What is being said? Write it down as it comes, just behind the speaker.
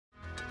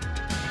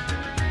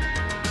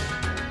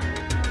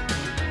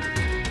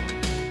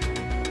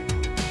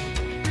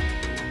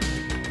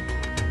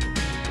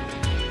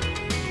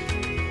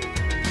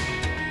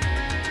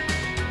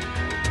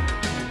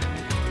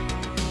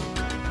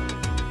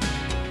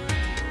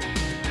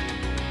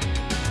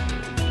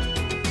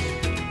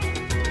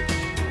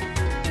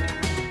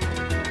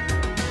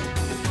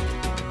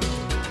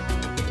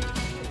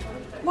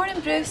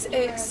Bruce,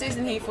 it's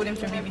Susan Hay phoning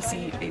from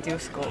BBC Radio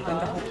Scotland.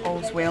 I hope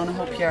all's well and I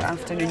hope your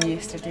afternoon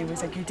yesterday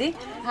was a goodie.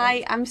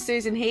 Hi, I'm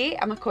Susan Hay,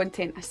 I'm a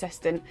content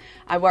assistant.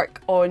 I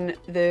work on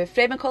the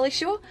Fred Macaulay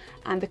Show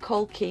and the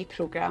Call K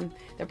programme.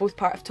 They're both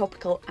part of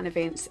Topical and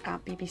Events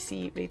at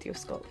BBC Radio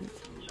Scotland.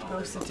 We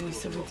also do,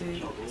 so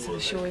the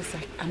show is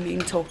a main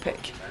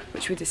topic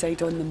which we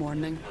decide on in the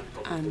morning,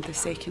 and the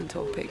second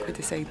topic we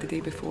decide the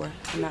day before,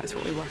 and that's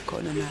what we work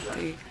on that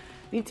day. You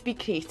need to be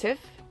creative,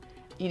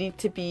 you need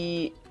to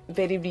be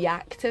very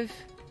reactive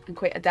and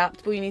quite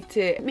adaptable. You need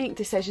to make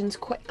decisions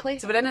quickly.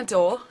 So we're in a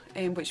DAW,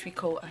 which we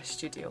call a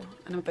studio,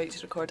 and I'm about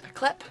to record a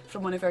clip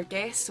from one of our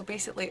guests. So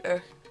basically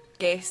our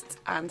guests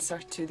answer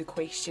to the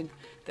question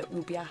that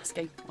we'll be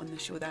asking on the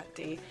show that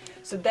day.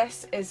 So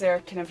this is our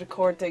kind of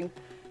recording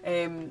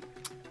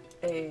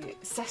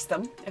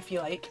system, if you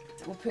like.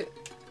 So we'll put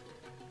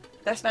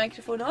this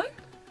microphone on,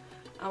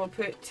 and we'll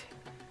put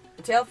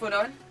the telephone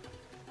on,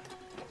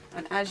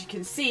 and as you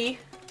can see,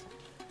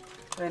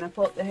 when I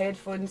pop the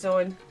headphones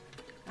on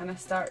and I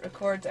start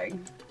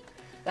recording,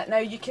 that now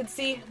you can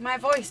see my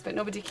voice, but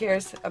nobody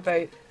cares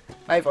about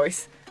my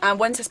voice. And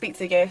once I speak to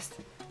the guest,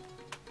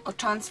 I'll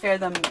transfer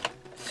them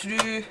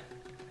through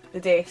the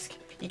desk.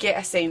 You get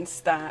a sense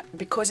that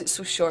because it's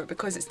so short,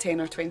 because it's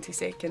 10 or 20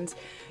 seconds,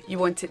 you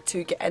want it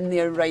to get in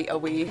there right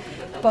away.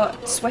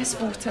 But Swiss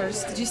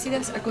voters, did you see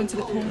this, are going to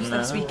the polls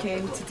this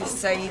weekend to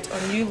decide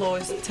on new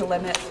laws to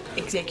limit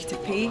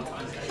executive pay.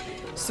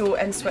 So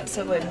in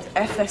Switzerland,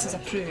 if this is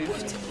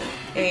approved,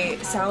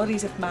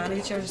 salaries of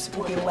managers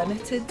will be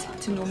limited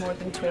to no more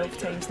than 12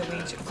 times the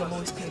wage of the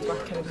lowest paid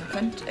worker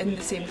in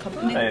the same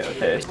company. Right,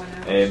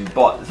 okay.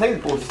 But the thing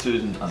that both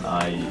Susan and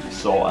I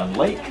saw and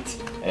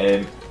liked,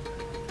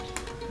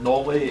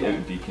 normally it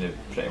would be kind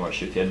of pretty much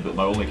shoot in, but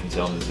my only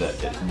concern is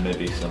that it's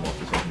maybe similar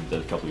to something we did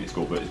a couple of weeks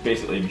ago, but it's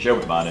basically Michelle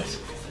McManus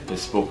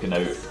has spoken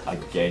out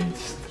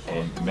against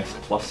Miss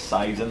Plus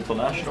Size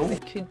International.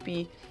 It could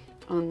be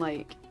on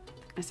like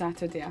a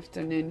Saturday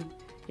afternoon,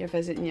 you're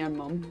visiting your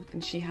mum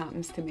and she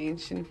happens to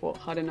mention what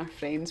her and her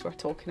friends were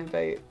talking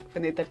about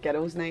when they did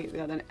girls' night the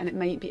other, and it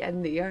might be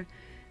in there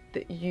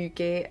that you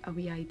get a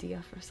wee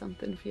idea for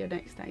something for your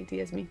next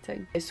ideas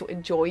meeting. So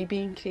enjoy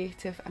being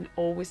creative and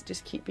always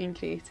just keep being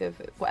creative.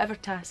 Whatever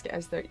task it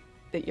is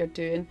that you're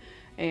doing,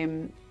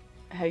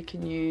 how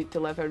can you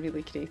deliver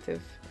really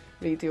creative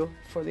radio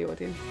for the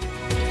audience?